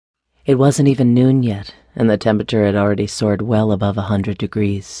It wasn't even noon yet, and the temperature had already soared well above 100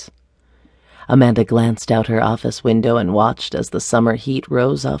 degrees. Amanda glanced out her office window and watched as the summer heat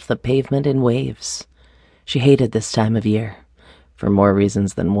rose off the pavement in waves. She hated this time of year, for more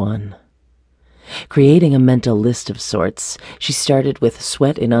reasons than one. Creating a mental list of sorts, she started with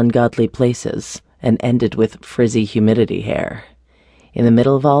sweat in ungodly places and ended with frizzy humidity hair. In the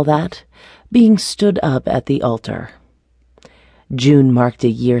middle of all that, being stood up at the altar. June marked a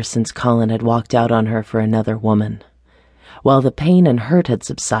year since Colin had walked out on her for another woman. While the pain and hurt had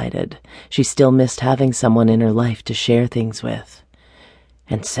subsided, she still missed having someone in her life to share things with.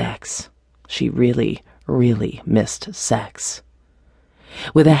 And sex. She really, really missed sex.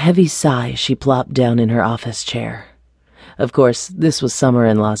 With a heavy sigh, she plopped down in her office chair. Of course, this was summer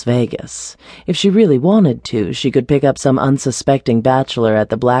in Las Vegas. If she really wanted to, she could pick up some unsuspecting bachelor at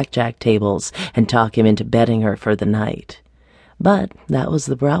the blackjack tables and talk him into betting her for the night. But that was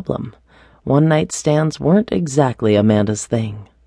the problem. One-night stands weren't exactly Amanda's thing.